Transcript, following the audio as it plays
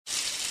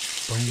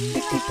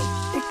The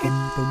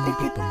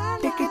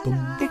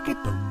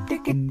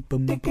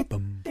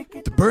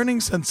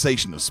burning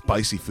sensation of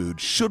spicy food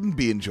shouldn't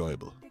be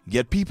enjoyable,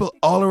 yet people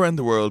all around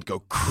the world go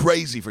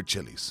crazy for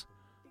chilies.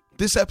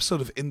 This episode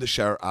of In the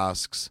Shower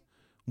asks,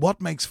 what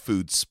makes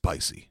food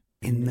spicy?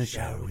 In the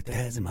shower with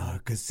Taz and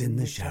Marcus, in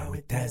the shower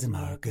with Taz and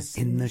Marcus,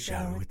 in the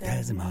shower with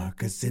Taz and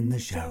Marcus, in the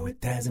shower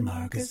with Taz and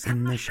Marcus,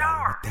 in the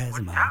shower with Taz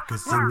and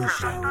Marcus, in the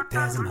shower with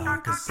Taz and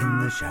Marcus, in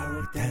the shower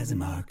with Taz and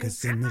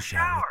Marcus, in the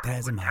shower with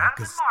Taz and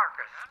Marcus.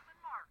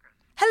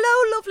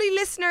 Hello, lovely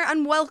listener,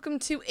 and welcome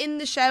to In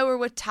the Shower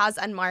with Taz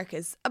and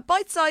Marcus, a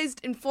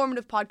bite-sized,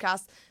 informative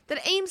podcast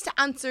that aims to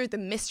answer the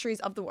mysteries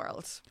of the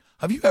world.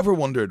 Have you ever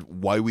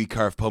wondered why we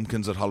carve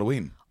pumpkins at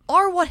Halloween?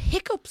 Or what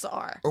hiccups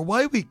are. Or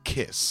why we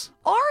kiss?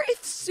 Or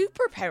if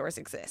superpowers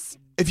exist.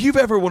 If you've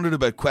ever wondered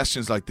about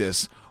questions like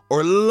this,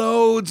 or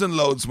loads and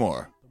loads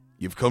more,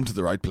 you've come to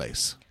the right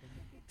place.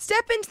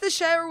 Step into the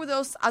shower with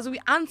us as we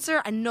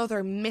answer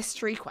another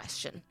mystery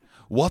question.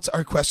 What's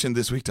our question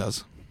this week,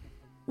 Taz?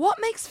 What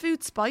makes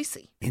food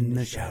spicy? In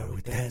the shower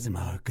with Taz and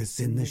Marcus,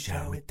 in the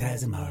shower with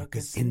Taz and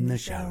Marcus, in the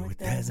shower with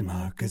Taz and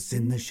Marcus,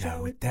 in the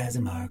shower with Taz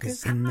and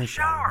Marcus, in the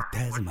shower with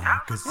Taz and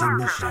Marcus, in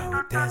the shower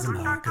with Taz and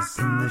Marcus,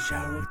 in the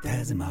shower with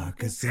Taz and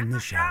Marcus, in the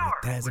shower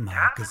with Taz and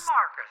Marcus.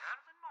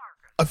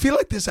 I feel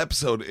like this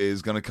episode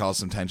is going to cause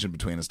some tension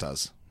between us,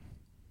 Taz.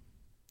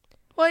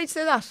 Why'd you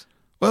say that?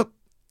 Well,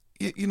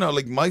 you know,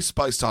 like my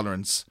spice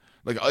tolerance,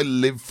 like I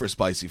live for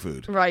spicy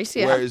food. Right,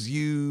 yeah. Whereas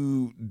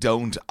you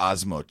don't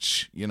as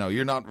much. You know,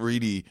 you're not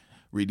really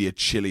a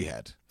chili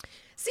head.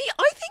 See,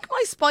 I think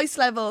my spice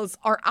levels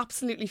are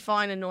absolutely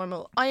fine and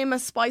normal. I am a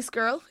spice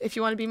girl, if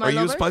you want to be my lover.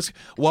 Are you a spice?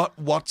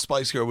 What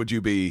spice girl would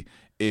you be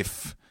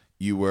if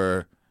you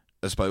were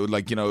a spice?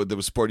 Like, you know, there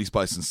was sporty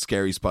spice and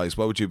scary spice.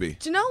 What would you be?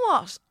 Do you know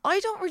what?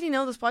 I don't really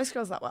know the Spice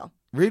Girls that well.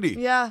 Really?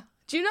 Yeah.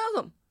 Do you know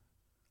them?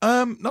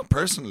 Not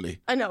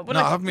personally. I know, but no,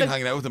 I haven't been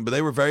hanging out with them, but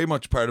they were very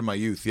much part of my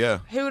youth,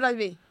 yeah. Who would I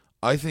be?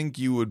 I think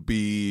you would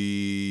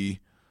be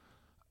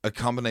a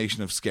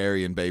combination of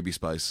Scary and Baby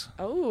Spice.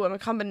 Oh, I'm a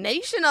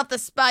combination of the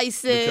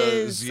spices.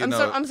 Because, you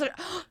know...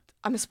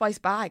 I'm a spice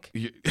bag.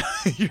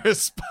 You're a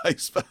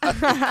spice bag.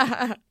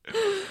 But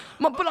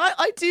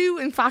I do,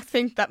 in fact,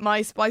 think that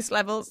my spice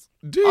levels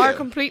Do you? are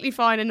completely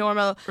fine and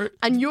normal.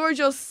 And you're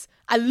just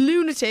a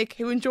lunatic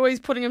who enjoys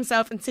putting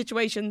himself in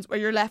situations where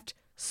you're left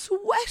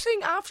sweating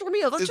after a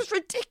meal. That's just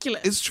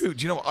ridiculous. It's true.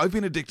 Do you know, I've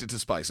been addicted to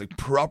spice, like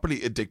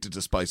properly addicted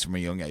to spice from a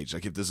young age.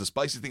 Like if there's a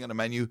spicy thing on a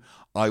menu,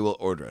 I will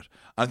order it.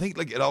 And I think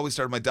like it always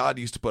started, my dad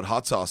used to put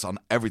hot sauce on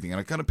everything, and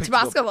I kind of picked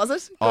Tabasco, it up. was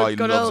it? Oh, he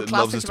good loves old it.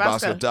 classic Loves his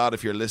Tabasco. Dad,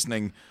 if you're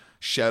listening,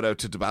 shout out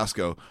to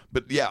Tabasco.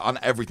 But yeah, on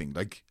everything.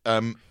 Like,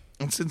 and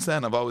since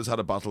then, I've always had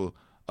a bottle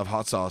of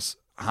hot sauce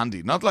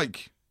handy, not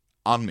like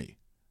on me.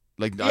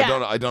 Like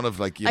yeah. I don't have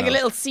like, you like know, a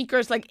little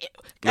secret, like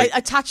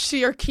attached to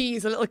your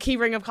keys, a little key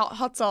ring of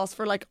hot sauce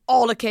for like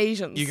all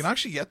occasions. You can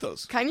actually get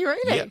those. Can you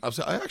really? Yeah,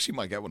 I actually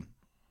might get one.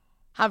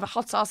 Have a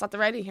hot sauce at the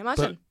ready.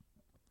 Imagine.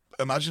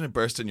 But imagine it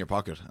burst in your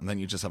pocket, and then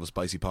you just have a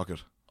spicy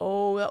pocket.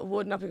 Oh, that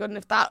would not be good. And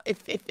if the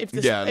listen.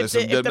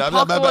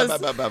 pocket was...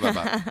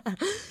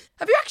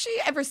 Have you actually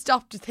ever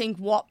stopped to think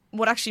what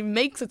actually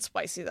makes it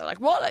spicy though? Like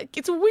what? Like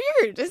it's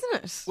weird, isn't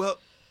it? Well,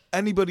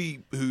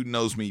 anybody who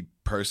knows me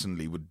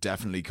personally would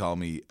definitely call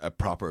me a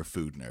proper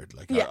food nerd.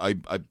 Like yeah.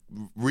 I'm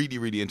really,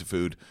 really into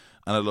food,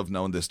 and I love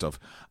knowing this stuff.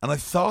 And I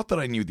thought that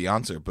I knew the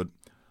answer, but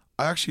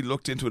I actually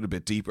looked into it a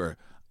bit deeper,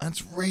 and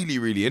it's really,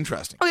 really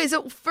interesting. Okay,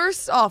 so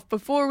first off,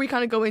 before we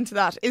kind of go into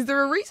that, is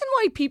there a reason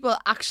why people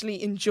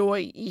actually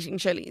enjoy eating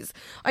chilies?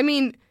 I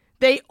mean,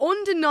 they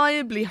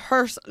undeniably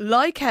hurt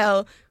like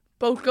hell,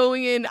 both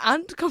going in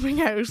and coming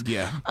out.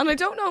 Yeah. And I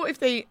don't know if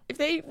they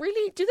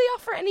really, do they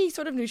offer any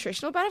sort of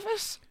nutritional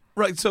benefit?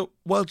 Right, so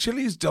while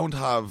chilies don't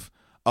have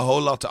a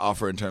whole lot to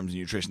offer in terms of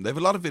nutrition, they have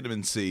a lot of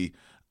vitamin C,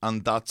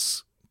 and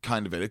that's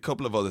kind of it. A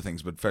couple of other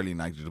things, but fairly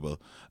negligible.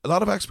 A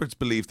lot of experts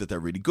believe that they're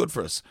really good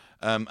for us,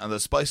 and that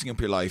spicing up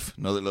your life,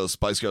 another little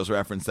Spice Girls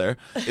reference there,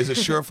 is a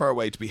surefire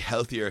way to be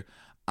healthier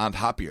and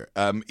happier.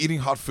 Eating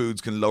hot foods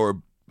can lower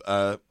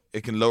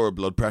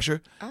blood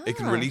pressure. It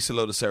can release a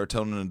load of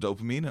serotonin and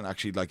dopamine and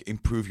actually like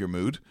improve your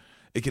mood.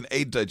 It can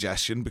aid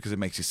digestion because it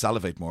makes you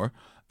salivate more,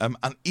 and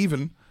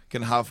even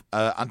can have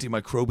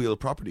antimicrobial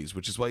properties,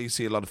 which is why you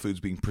see a lot of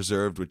foods being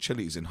preserved with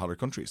chilies in hotter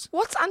countries.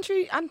 What's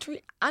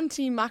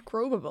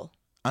antimicrobial?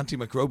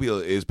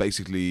 Antimicrobial is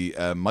basically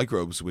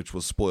microbes which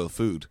will spoil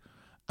food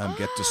and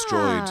get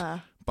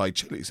destroyed by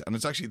chilies. And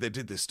it's actually, they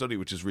did this study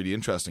which is really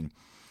interesting,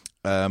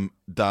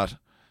 that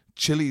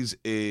chilies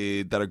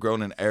that are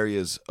grown in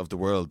areas of the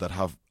world that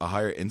have a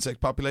higher insect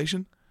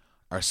population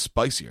are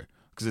spicier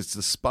because it's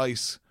the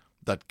spice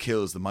that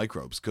kills the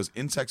microbes, because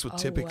insects would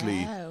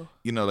typically,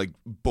 you know, like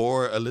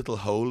bore a little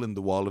hole in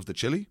the wall of the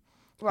chili.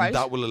 Right. And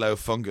that will allow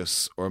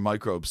fungus or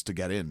microbes to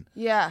get in.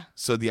 Yeah.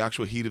 So the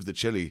actual heat of the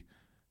chili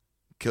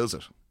kills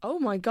it. Oh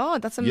my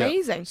God, that's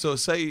amazing. Yeah. So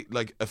say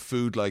like a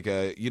food like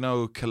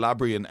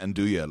Calabrian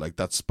andouille, like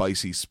that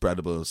spicy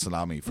spreadable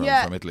salami from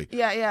Italy.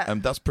 Yeah.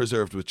 That's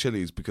preserved with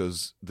chilies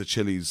because the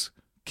chilies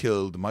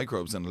kill the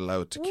microbes and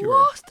allow it to cure.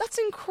 What? That's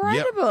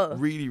incredible. Yeah,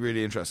 really,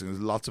 really interesting. There's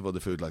lots of other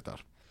food like that.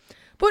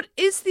 But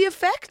is the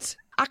effect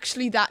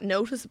actually that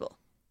noticeable?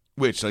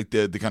 Which, like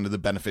the kind of the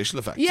beneficial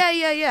effect?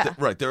 Yeah.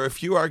 Right, there are a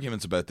few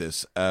arguments about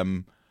this.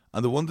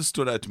 And the one that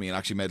stood out to me and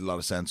actually made a lot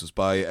of sense was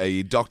by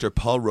a Dr.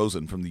 Paul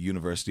Rosen from the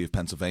University of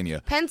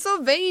Pennsylvania.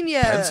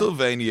 Pennsylvania.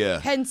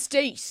 Penn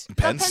State.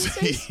 Penn Not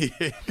State.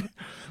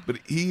 But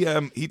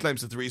he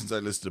claims that the reasons I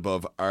listed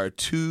above are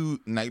too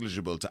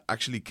negligible to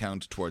actually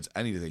count towards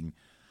anything,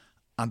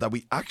 and that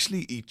we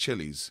actually eat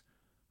chilies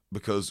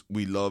because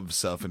we love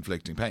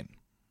self-inflicting pain.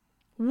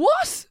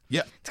 What?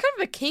 Yeah. It's kind of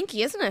a bit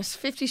kinky, isn't it?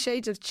 50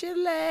 Shades of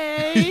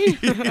Chile.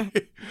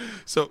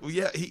 So,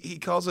 yeah, he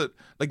calls it,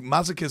 like,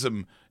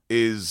 masochism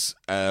is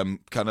kind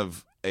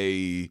of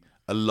a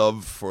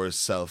love for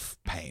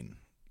self-pain,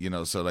 you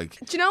know, so like...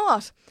 Do you know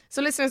what?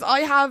 So listeners,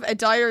 I have a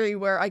diary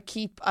where I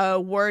keep a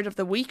word of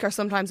the week or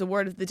sometimes a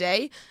word of the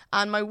day,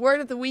 and my word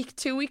of the week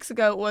 2 weeks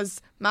ago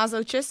was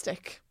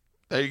masochistic.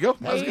 There you go.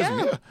 There you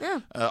Masochism, go. yeah.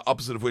 Yeah.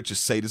 Opposite of which is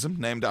sadism,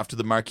 named after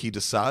the Marquis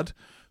de Sade,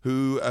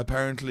 who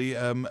apparently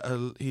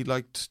he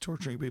liked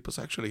torturing people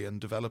sexually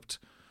and developed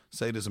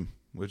sadism,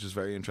 which is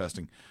very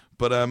interesting.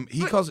 But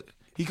he calls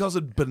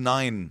it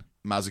benign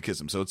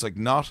masochism, so it's like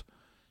not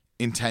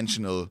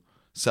intentional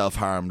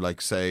self-harm,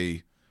 like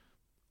say,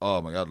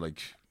 oh my god,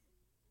 like,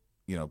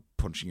 you know,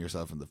 punching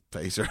yourself in the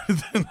face or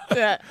anything.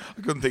 Yeah.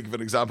 I couldn't think of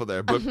an example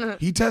there,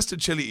 but he tested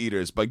chili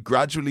eaters by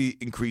gradually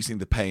increasing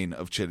the pain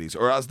of chilies,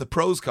 or as the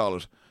pros call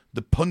it,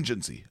 the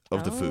pungency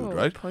of the food,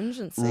 right?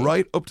 Pungency.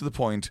 Right up to the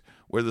point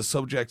where the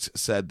subjects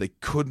said they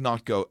could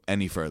not go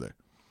any further.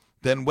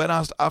 Then when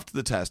asked after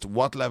the test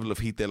what level of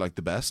heat they liked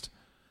the best,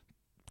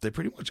 they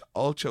pretty much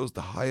all chose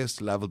the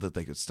highest level that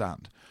they could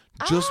stand.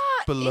 Just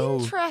below...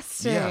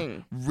 Interesting.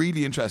 Yeah,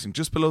 really interesting.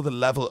 Just below the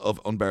level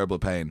of unbearable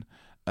pain.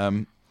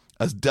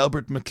 As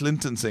Delbert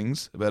McClinton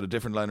sings about a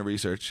different line of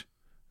research,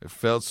 it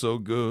felt so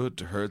good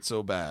to hurt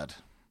so bad.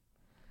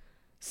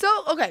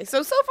 So far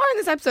in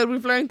this episode,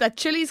 we've learned that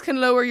chilies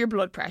can lower your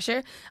blood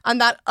pressure and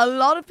that a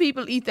lot of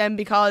people eat them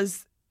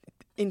because,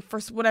 for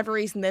whatever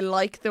reason, they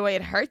like the way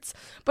it hurts.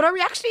 But are we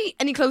actually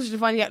any closer to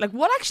finding out, like,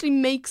 what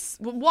makes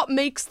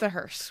the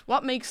hurt?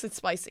 What makes it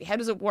spicy? How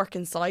does it work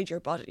inside your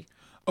body?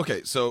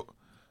 Okay, so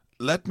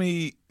let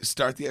me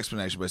start the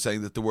explanation by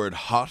saying that the word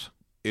hot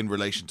in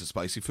relation to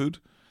spicy food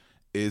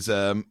is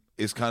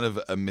kind of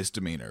a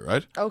misdemeanor,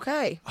 right?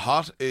 Okay.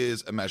 Hot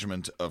is a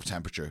measurement of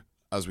temperature,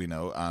 as we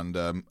know,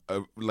 and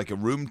like a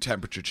room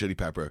temperature chili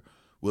pepper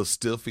will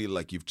still feel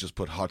like you've just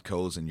put hot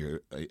coals in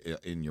your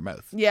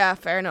mouth. Yeah,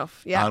 fair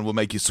enough. Yeah. And will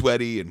make you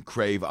sweaty and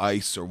crave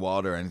ice or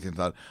water or anything like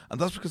that. And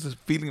that's because the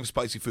feeling of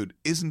spicy food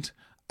isn't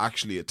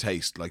actually a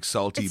taste, like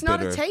salty, it's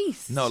bitter. It's not a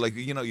taste. No, like,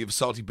 you know, you have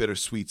salty, bitter,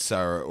 sweet,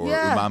 sour, or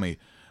Yeah. umami.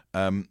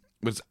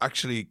 But it's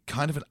actually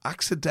kind of an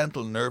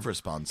accidental nerve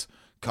response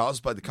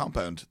caused by the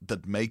compound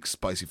that makes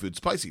spicy food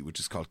spicy, which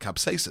is called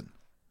capsaicin.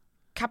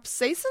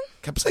 Capsaicin?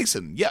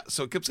 Capsaicin, yeah.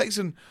 So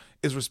capsaicin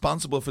is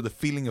responsible for the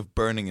feeling of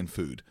burning in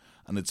food,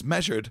 and it's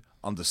measured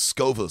on the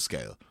Scoville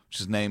scale,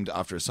 which is named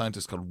after a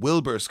scientist called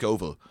Wilbur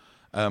Scoville.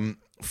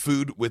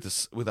 Food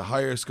with a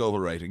higher Scoville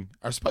rating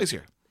are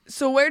spicier.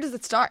 So where does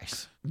it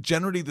start?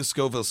 Generally, the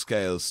Scoville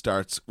scale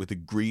starts with a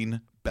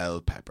green bell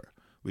pepper,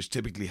 which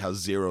typically has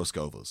 0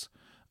 Scovilles.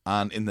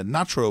 And in the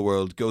natural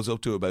world goes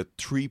up to about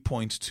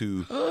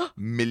 3.2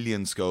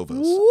 million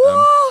Scovilles.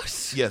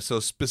 What? Yeah, so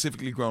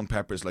specifically grown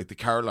peppers like the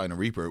Carolina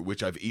Reaper,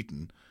 which I've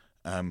eaten,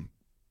 and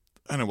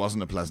it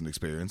wasn't a pleasant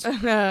experience,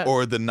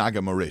 or the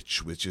Naga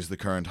Morich, which is the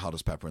current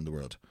hottest pepper in the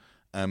world.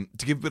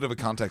 To give a bit of a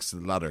context to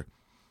the latter,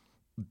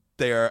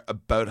 they are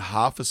about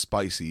half as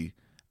spicy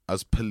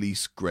as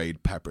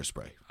police-grade pepper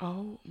spray.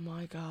 Oh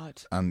my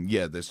god. And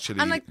yeah, there's chili...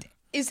 And like,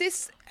 is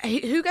this...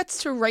 Who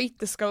gets to rate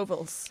the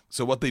Scovilles?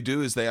 So what they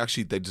do is they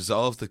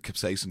dissolve the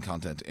capsaicin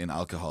content in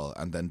alcohol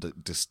and then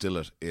distill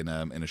it in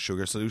a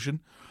sugar solution,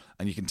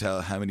 and you can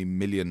tell how many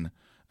million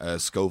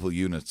Scoville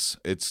units.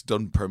 It's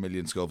done per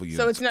million Scoville units.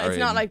 So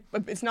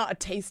it's not a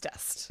taste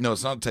test. No,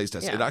 it's not a taste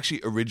test. Yeah. It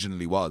actually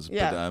originally was,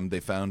 Yeah. but they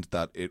found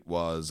that it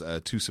was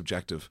too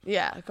subjective.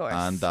 Yeah, of course.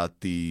 And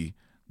that the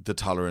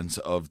tolerance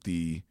of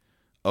the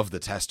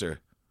tester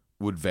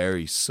would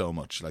vary so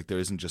much. Like, there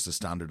isn't just a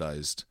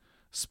standardized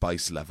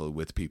spice level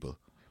with people.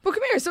 But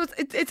come here, so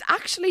it's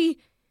actually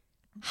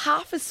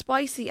half as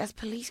spicy as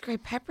police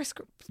grade pepper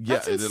spray.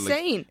 That's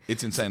insane.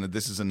 It's insane, and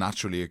this is a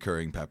naturally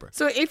occurring pepper.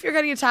 So if you're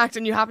getting attacked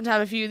and you happen to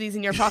have a few of these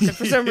in your pocket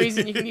for some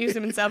reason, you can use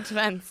them in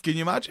self-defense. Can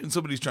you imagine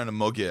somebody's trying to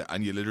mug you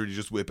and you literally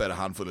just whip out a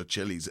handful of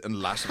chilies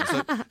and lash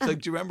them? It's like,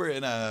 do you remember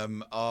in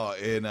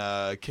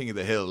King of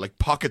the Hill, like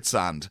pocket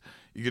sand?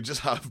 You could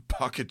just have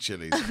pocket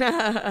chilies.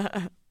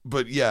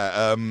 But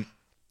yeah,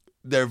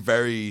 they're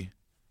very,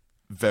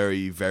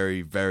 very,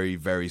 very, very,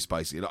 very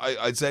spicy. You know,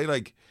 I'd say,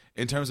 like,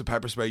 in terms of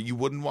pepper spray, you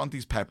wouldn't want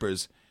these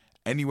peppers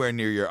anywhere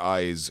near your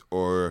eyes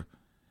or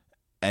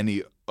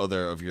any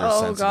other of your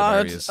sensitive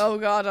areas. Oh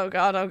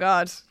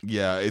God.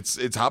 Yeah,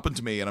 it's happened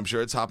to me, and I'm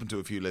sure it's happened to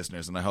a few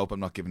listeners, and I hope I'm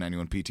not giving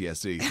anyone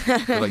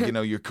PTSD. But, like, you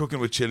know, you're cooking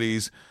with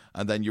chilies,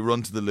 and then you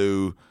run to the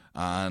loo,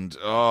 and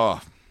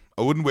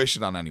I wouldn't wish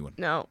it on anyone.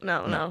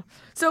 No.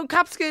 So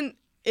capsicum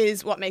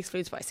is what makes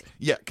food spicy.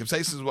 Yeah,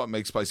 capsaicin is what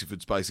makes spicy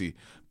food spicy.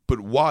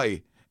 But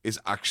why is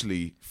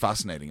actually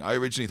fascinating. I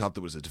originally thought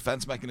there was a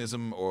defense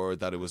mechanism or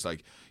that it was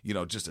like,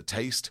 just a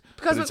taste.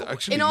 Because but it's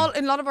actually, in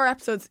a lot of our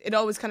episodes,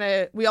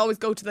 we always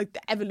go to like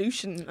the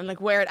evolution and like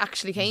where it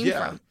actually came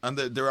from. And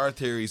there are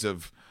theories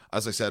of,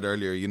 as I said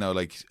earlier,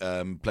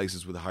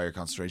 places with a higher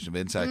concentration of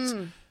insects.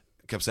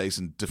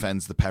 Capsaicin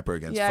defends the pepper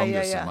against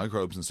fungus and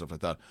microbes and stuff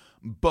like that.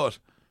 But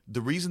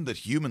the reason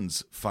that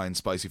humans find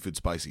spicy food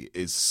spicy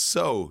is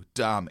so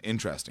damn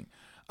interesting.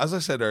 As I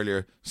said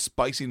earlier,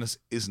 spiciness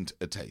isn't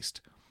a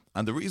taste.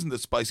 And the reason that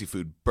spicy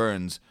food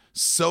burns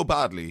so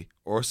badly,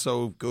 or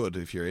so good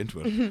if you're into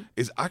it,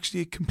 is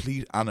actually a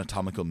complete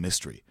anatomical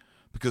mystery.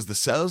 Because the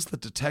cells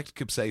that detect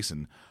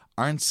capsaicin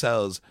aren't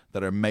cells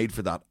that are made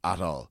for that at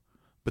all.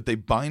 But they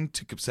bind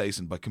to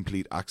capsaicin by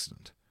complete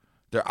accident.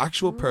 Their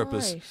actual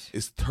purpose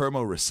is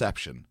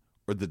thermoreception,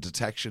 or the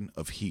detection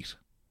of heat.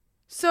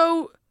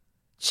 So,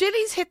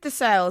 chilies hit the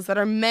cells that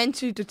are meant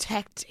to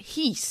detect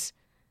heat,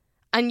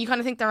 and you kind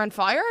of think they're on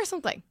fire or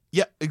something?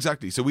 Yeah,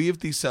 exactly. So we have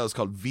these cells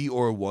called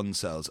VR1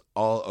 cells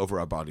all over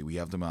our body. We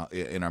have them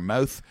in our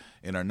mouth,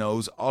 in our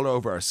nose, all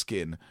over our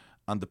skin.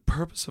 And the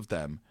purpose of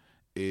them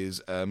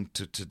is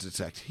to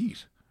detect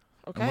heat.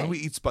 Okay. And when we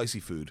eat spicy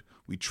food,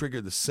 we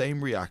trigger the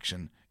same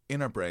reaction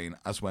in our brain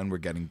as when we're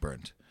getting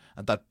burnt.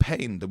 And that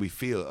pain that we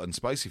feel on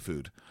spicy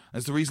food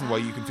is the reason why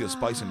you can feel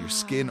spice on your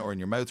skin or in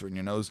your mouth or in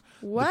your nose.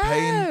 Wow. The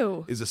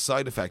pain is a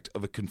side effect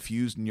of a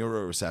confused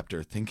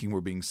neuroreceptor thinking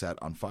we're being set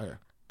on fire.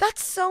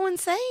 That's so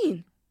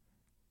insane.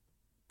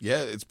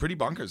 Yeah, it's pretty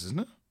bonkers, isn't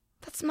it?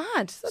 That's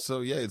mad.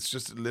 So, yeah, it's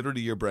just literally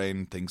your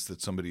brain thinks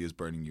that somebody is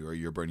burning you or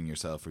you're burning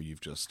yourself or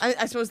you've just...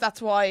 I suppose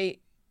that's why...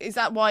 Is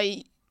that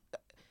why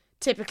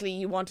typically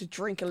you want to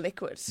drink a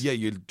liquid? Yeah,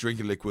 you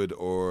drink a liquid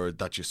or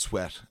that you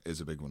sweat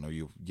is a big one. Or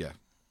yeah.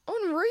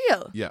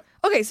 Unreal. Yeah.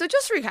 Okay, so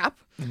just to recap.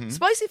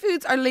 Spicy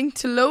foods are linked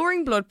to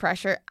lowering blood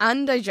pressure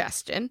and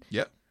digestion.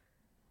 Yeah.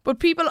 But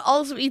people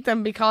also eat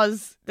them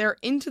because they're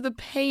into the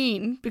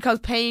pain, because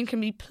pain can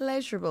be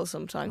pleasurable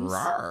sometimes.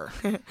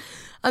 Rawr.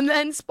 And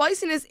then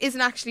spiciness isn't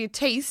actually a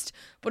taste,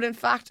 but in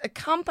fact a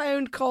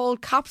compound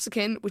called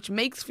capsicum, which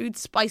makes food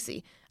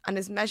spicy and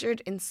is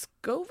measured in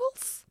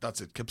Scovilles. That's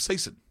it,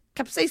 capsaicin.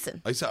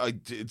 Capsaicin.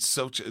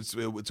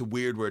 It's a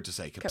weird word to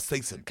say,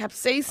 capsaicin.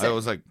 Capsaicin. I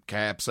was like,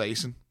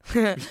 capsaicin.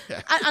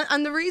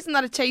 and the reason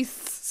that it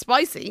tastes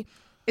spicy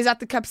is that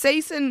the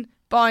capsaicin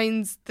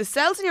binds the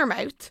cells in your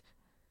mouth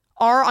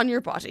or on your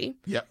body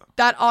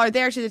that are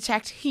there to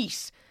detect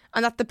heat,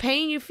 and that the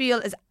pain you feel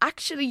is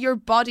actually your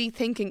body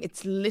thinking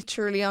it's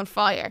literally on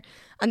fire,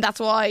 and that's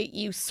why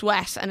you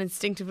sweat and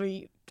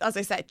instinctively, as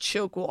I said,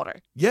 choke water.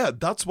 Yeah,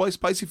 that's why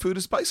spicy food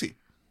is spicy.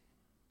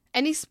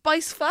 Any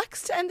spice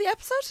facts to end the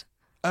episode?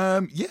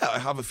 Yeah, I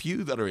have a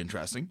few that are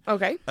interesting.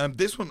 Okay.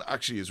 This one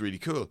actually is really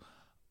cool.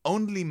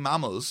 Only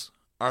mammals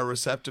are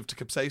receptive to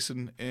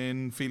capsaicin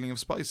in feeling of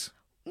spice.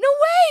 No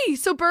way!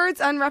 So birds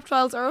and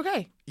reptiles are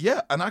okay?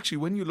 Yeah, and actually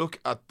when you look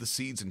at the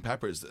seeds in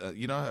peppers,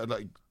 you know how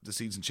like the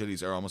seeds in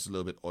chilies are almost a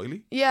little bit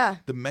oily? Yeah.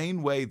 The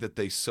main way that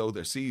they sow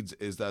their seeds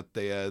is that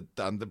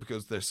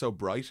because they're so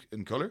bright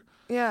in colour,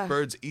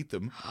 birds eat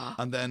them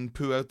and then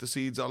poo out the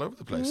seeds all over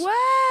the place.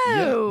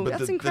 Wow! But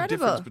That's the incredible.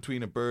 difference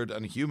between a bird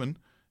and a human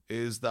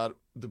is that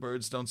the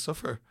birds don't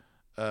suffer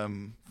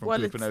from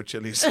pooping out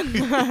chilies.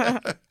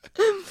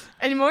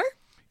 Any more?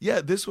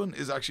 Yeah, this one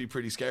is actually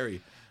pretty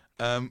scary.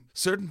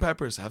 Certain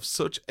peppers have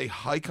such a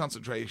high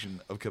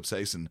concentration of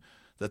capsaicin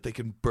that they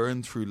can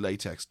burn through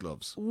latex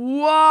gloves.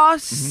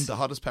 What? The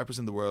hottest peppers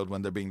in the world,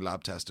 when they're being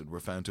lab tested,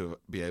 were found to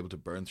be able to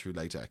burn through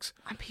latex.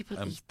 And people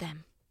eat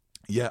them.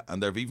 Yeah,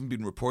 and there have even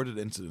been reported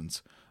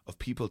incidents of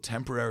people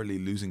temporarily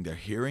losing their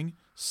hearing,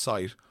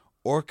 sight,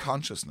 or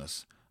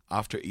consciousness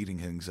after eating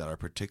things that are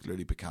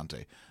particularly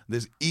picante.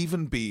 There's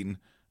even been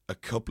a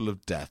couple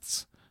of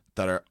deaths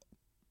that are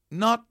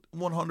not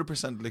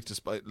 100%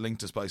 linked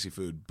to spicy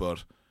food,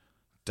 but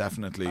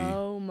definitely,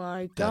 oh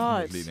my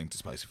God, definitely linked to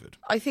spicy food.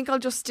 I think I'll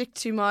just stick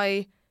to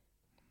my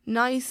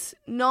nice,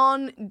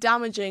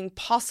 non-damaging,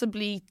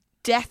 possibly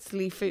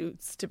deathly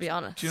foods, to be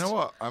honest. Do you know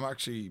what? I'm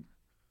actually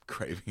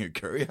craving a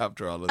curry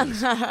after all of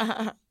this.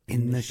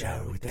 In the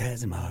shower with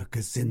Taz and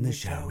Marcus, in the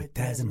shower with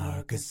Taz and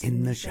Marcus,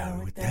 in the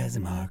shower with Taz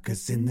and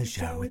Marcus, in the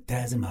shower with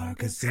Taz and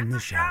Marcus, in the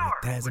shower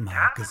with Taz and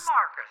Marcus.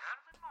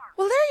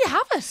 Well, there you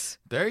have it.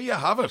 There you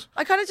have it.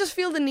 I kind of just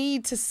feel the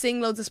need to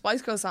sing loads of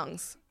Spice Girl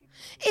songs.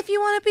 If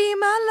you want to be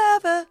my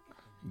lover.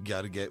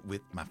 Gotta get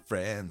with my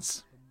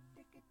friends.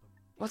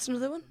 What's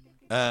another one?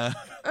 I'll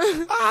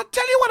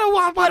tell you what I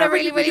want, what I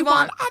really, really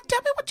want.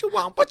 Tell me what you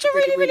want, what you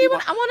really, really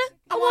want. I want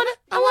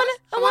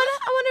to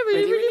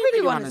really, really,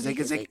 really want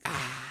it.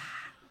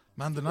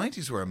 Man, the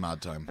 90s were a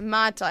mad time. A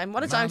mad time.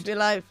 What a time to be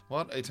alive.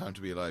 What a time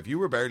to be alive. You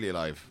were barely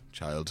alive,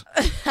 child.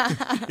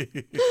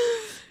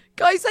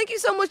 Guys, thank you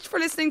so much for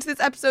listening to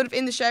this episode of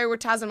In the Shower with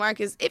Taz and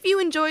Marcus. If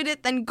you enjoyed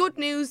it, then good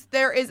news,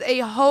 there is a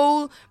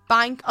whole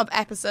bank of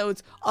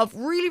episodes of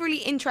really, really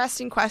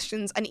interesting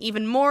questions and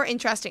even more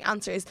interesting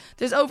answers.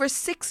 There's over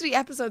 60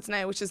 episodes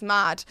now, which is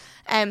mad,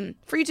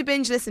 for you to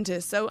binge listen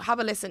to. So have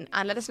a listen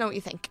and let us know what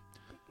you think.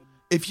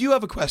 If you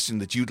have a question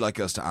that you'd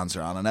like us to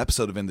answer on an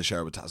episode of In the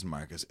Shower with Taz and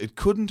Marcus, it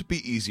couldn't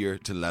be easier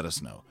to let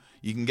us know.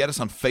 You can get us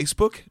on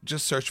Facebook,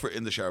 just search for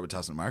In the Shower with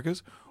Taz and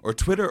Marcus, or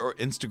Twitter or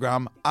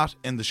Instagram at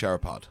In the Shower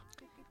Pod.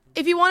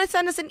 If you want to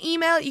send us an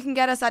email, you can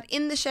get us at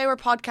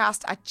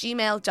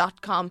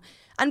intheshowerpodcast@gmail.com.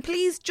 And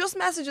please just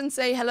message and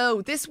say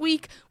hello. This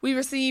week we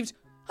received,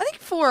 I think,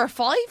 4 or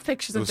 5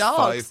 pictures of dogs.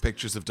 5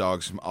 pictures of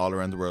dogs from all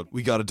around the world.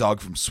 We got a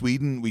dog from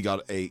Sweden. We got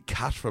a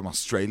cat from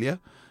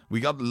Australia. We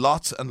got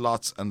lots and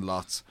lots and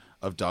lots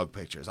of dog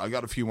pictures. I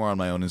got a few more on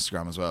my own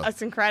Instagram as well.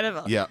 That's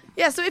incredible. Yeah.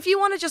 Yeah, so if you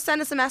want to just send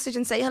us a message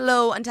and say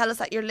hello and tell us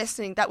that you're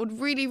listening, that would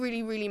really,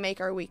 really, really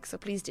make our week. So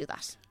please do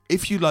that.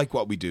 If you like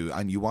what we do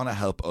and you want to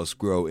help us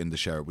grow In the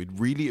Shower, we'd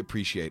really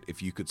appreciate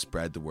if you could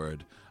spread the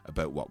word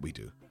about what we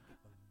do.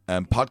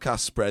 Podcasts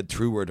spread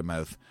through word of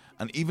mouth,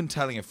 and even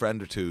telling a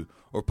friend or two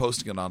or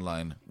posting it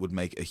online would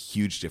make a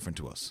huge difference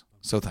to us.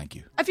 So thank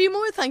you. A few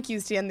more thank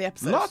yous to end the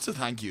episode. Lots of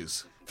thank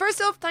yous.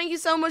 First off, thank you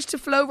so much to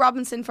Flo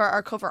Robinson for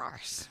our cover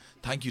art.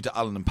 Thank you to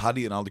Alan and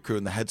Paddy and all the crew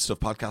in the Head Stuff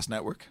Podcast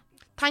Network.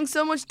 Thanks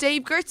so much,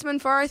 Dave Gertzman,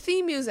 for our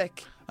theme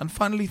music. And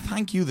finally,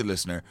 thank you, the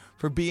listener,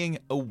 for being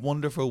a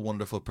wonderful,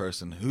 wonderful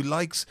person who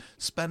likes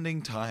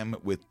spending time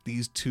with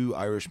these 2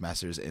 Irish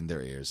messers in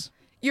their ears.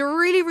 You're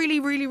really, really,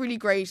 really, really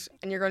great,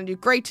 and you're going to do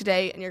great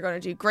today, and you're going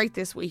to do great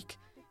this week.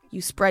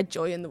 You spread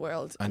joy in the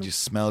world. And you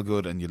smell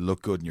good, and you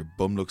look good, and your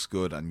bum looks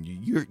good, and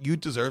you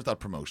deserve that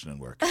promotion in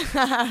work.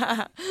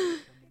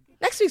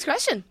 Next week's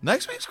question.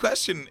 Next week's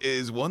question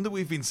is one that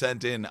we've been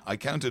sent in, I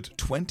counted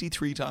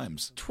 23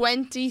 times.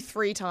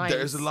 23 times.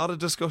 There's a lot of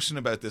discussion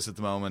about this at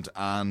the moment,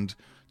 and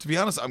to be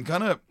honest, I'm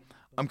kind of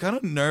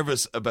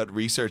nervous about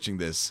researching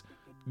this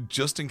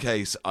just in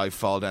case I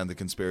fall down the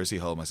conspiracy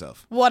hole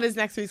myself. What is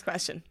next week's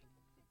question?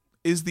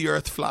 Is the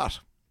earth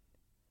flat?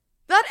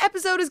 That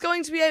episode is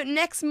going to be out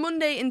next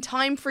Monday in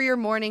time for your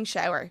morning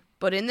shower.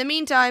 But in the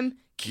meantime,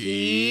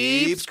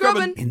 keep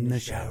scrubbing. In the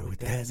shower with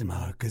Taz and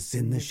Marcus.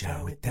 In the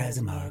shower with Taz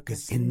and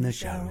Marcus. In the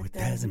shower with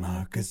Taz and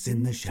Marcus.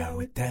 In the shower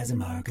with Taz and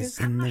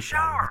Marcus. In the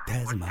shower with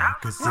Taz and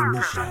Marcus. In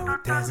the shower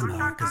with Taz and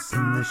Marcus.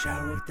 In the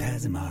shower with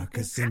Taz and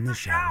Marcus. In the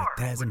shower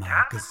with Taz and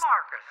Marcus.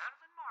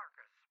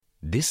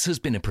 This has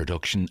been a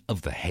production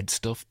of the Head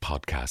Stuff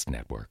Podcast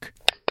Network.